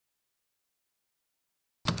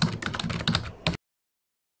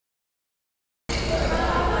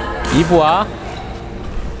一步啊，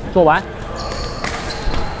做完，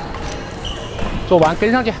做完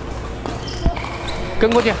跟上去，跟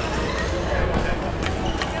过去，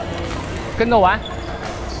跟着玩，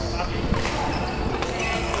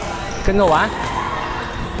跟着玩。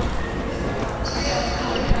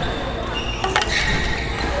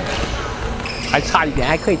还差一点，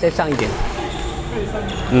还可以再上一点。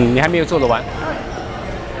嗯，你还没有做得完。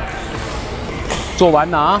做完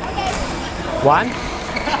了啊，完，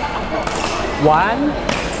完，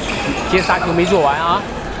接杀球没做完啊，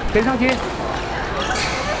跟上去，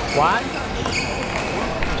完，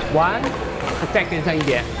完，再跟上一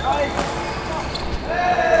点，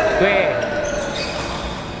对，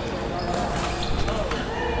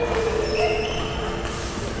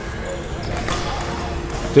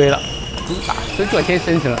对了，主打伸转先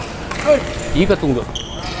生成了，一个动作。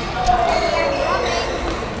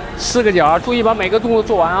 4个角，注意把每个动作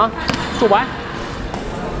做完啊！做完，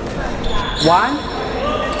完，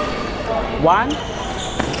完，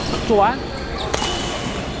做完，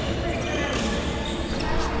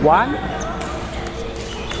完，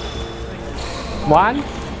完，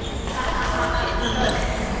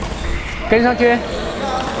跟上去。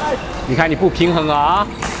你看你不平衡啊！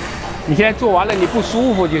你现在做完了，你不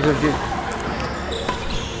舒服就是就。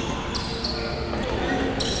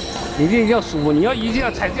 你一定要舒服，你要一定要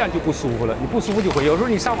踩这样就不舒服了，你不舒服就会。有时候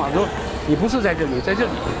你上网的时候，你不是在这里，在这里，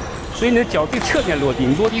所以你的脚对侧面落地，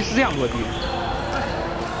你落地是这样落地的。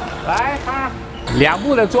来，2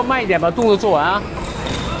步的做慢一点，把动作做完啊！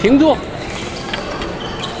停住，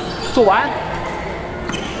做完，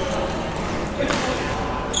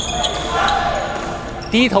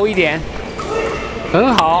低头一点，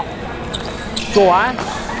很好，做完，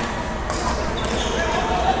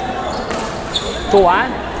做完。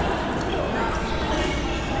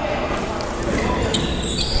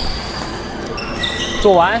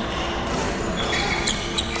 做完，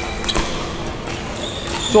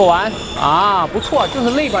做完啊，不错，就是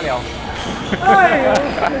累罢了。哎呦，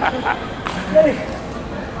累。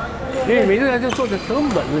因为每个人就做的很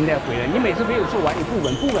稳人家回来，你每次没有做完，你不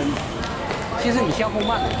稳，不稳。其实你向后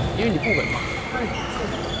慢，因为你不稳嘛。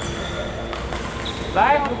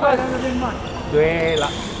来，快点这边慢。对了，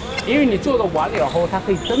因为你做的完了后，它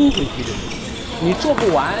可以蹬回去的。你做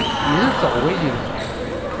不完，你是走回去的。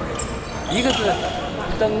一个是。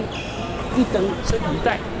 蹬，一蹬，身体一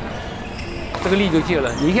带，这个力就借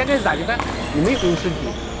了。你现在打球杆，你没有用身体，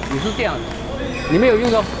你是这样的，你没有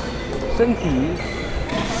用到身体，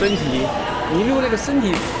你用那个身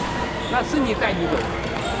体，那身体带你走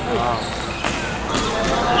啊。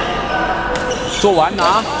做完了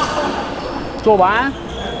啊，做完，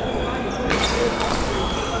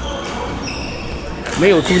没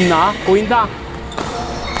有蹲啊，勾引荡，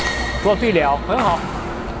做对了，很好。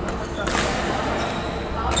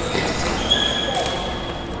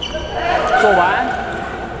 做完，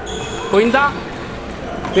勾引荡。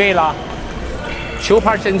对了，球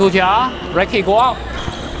拍伸出去啊 ，racket go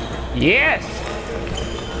out，yes。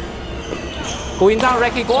勾引荡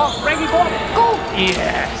 ，racket go out，racket go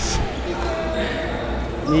out，go，yes。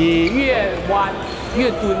你越弯越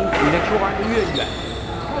蹲，你的球拍就越远。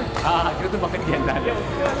啊，就这么很简单。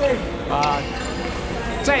啊，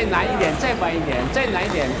再难一点，再弯一点，再难一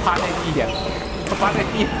点，趴在地一点。 趴在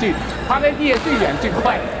地趴在地最远最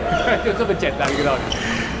快，就这么简单一个道理。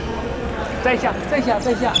再下，再下，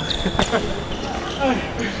再下。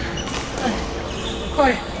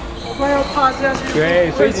快，我快要趴下去。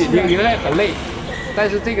对，所以你那很累，但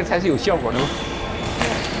是这个才是有效果的。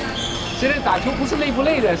现在打球不是累不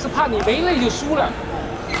累的，是怕你没累就输了。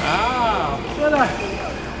啊，是的。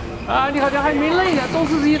啊，你好像还没累呢，都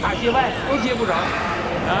是这些打接外，都接不着。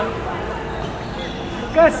啊，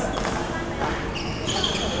干死！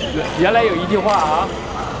 原来有一句话啊，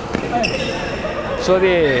说的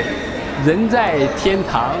“人在天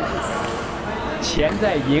堂，钱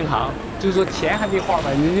在银行”，就是说钱还没花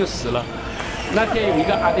完，人就死了。那天有一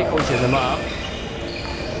个 article 写什么啊？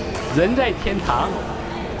人在天堂，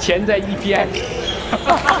钱在 EPI。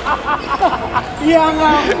一样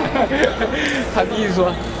啊。他的意思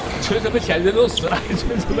说，存什么钱，人都死了，还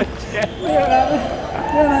存什么钱？没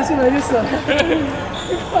有拿去没就死了。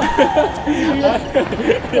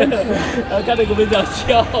 刚才给我们讲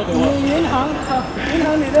笑的嘛。银行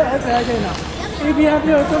你的儿子还可以拿 ，API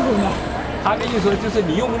没有政府拿。他的意思就是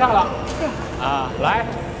你用不上了。啊，来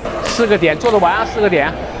，4个点做得完啊，4个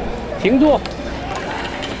点，停住，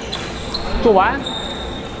做完，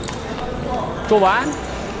做完，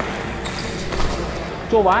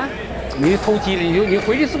做完，你偷鸡了，你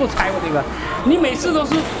回去是不是踩我这个？你每次都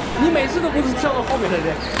不是跳到后面的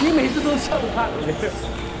人，你每次都是跳到他的人。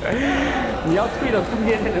你要退到中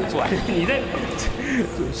间才能转，你这，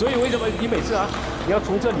所以为什么你每次啊，你要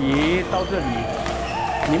从这里到这里，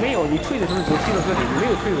你没有，你退的时候只退到这里，你没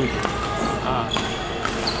有退回去，啊。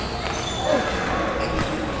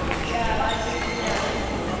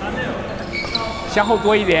向后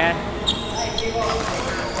多一点，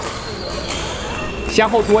向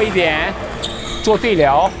后多一点，做对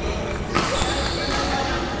了，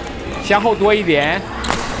向后多一点。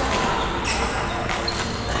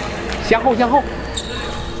向后，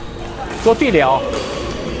做对了，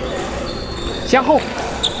向后。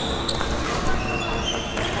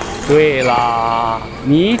对啦，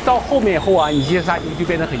你一到后面后啊，你接杀击就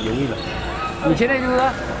变得很容易了。你现在就是说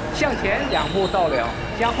向前2步到了，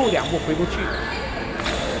向后2步回不去，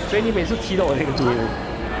所以你每次踢到我那个注意力。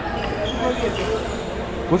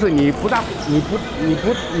不是你不大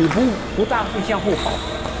会向后跑，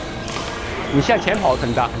你向前跑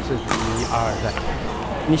很大很顺。1、2、3。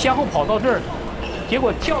你向后跑到这儿，结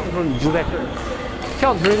果跳的时候你就在这儿，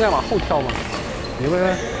跳的时候应该往后跳吗？明白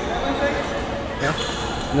没？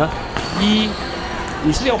你看，1，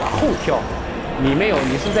你是要往后跳，你没有，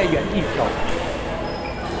你是在原地跳。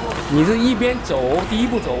你是一边走，第1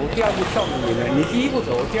步走，第2步跳到里面，你第1步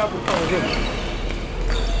走，第2步跳到这里。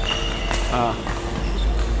啊，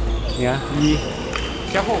你看1，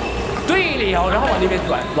向后，对了，然后往那边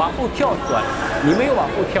转，往后跳转，你没有往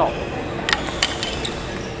后跳。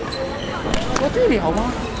说对了吗？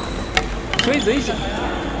所以人是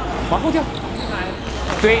往后跳，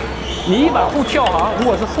对，你一往后跳啊，如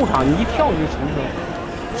果是后场，你一跳你就成功，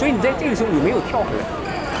所以你在这个时候你没有跳回来，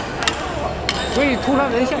所以通常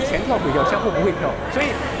人向前跳会跳，向后不会跳，所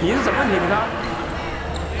以你是怎么停的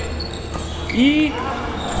？1，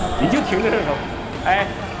你就停在这头，哎，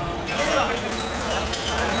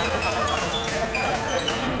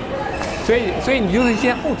所以你就是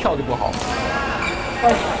先后跳就不好。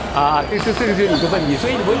啊，这个就是你的问题，所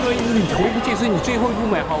以我说你回不去，所以你最后1步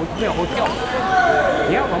没往后跳，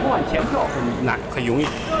你要往前跳很难，很容易，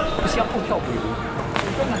向后跳不容易。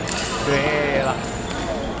对。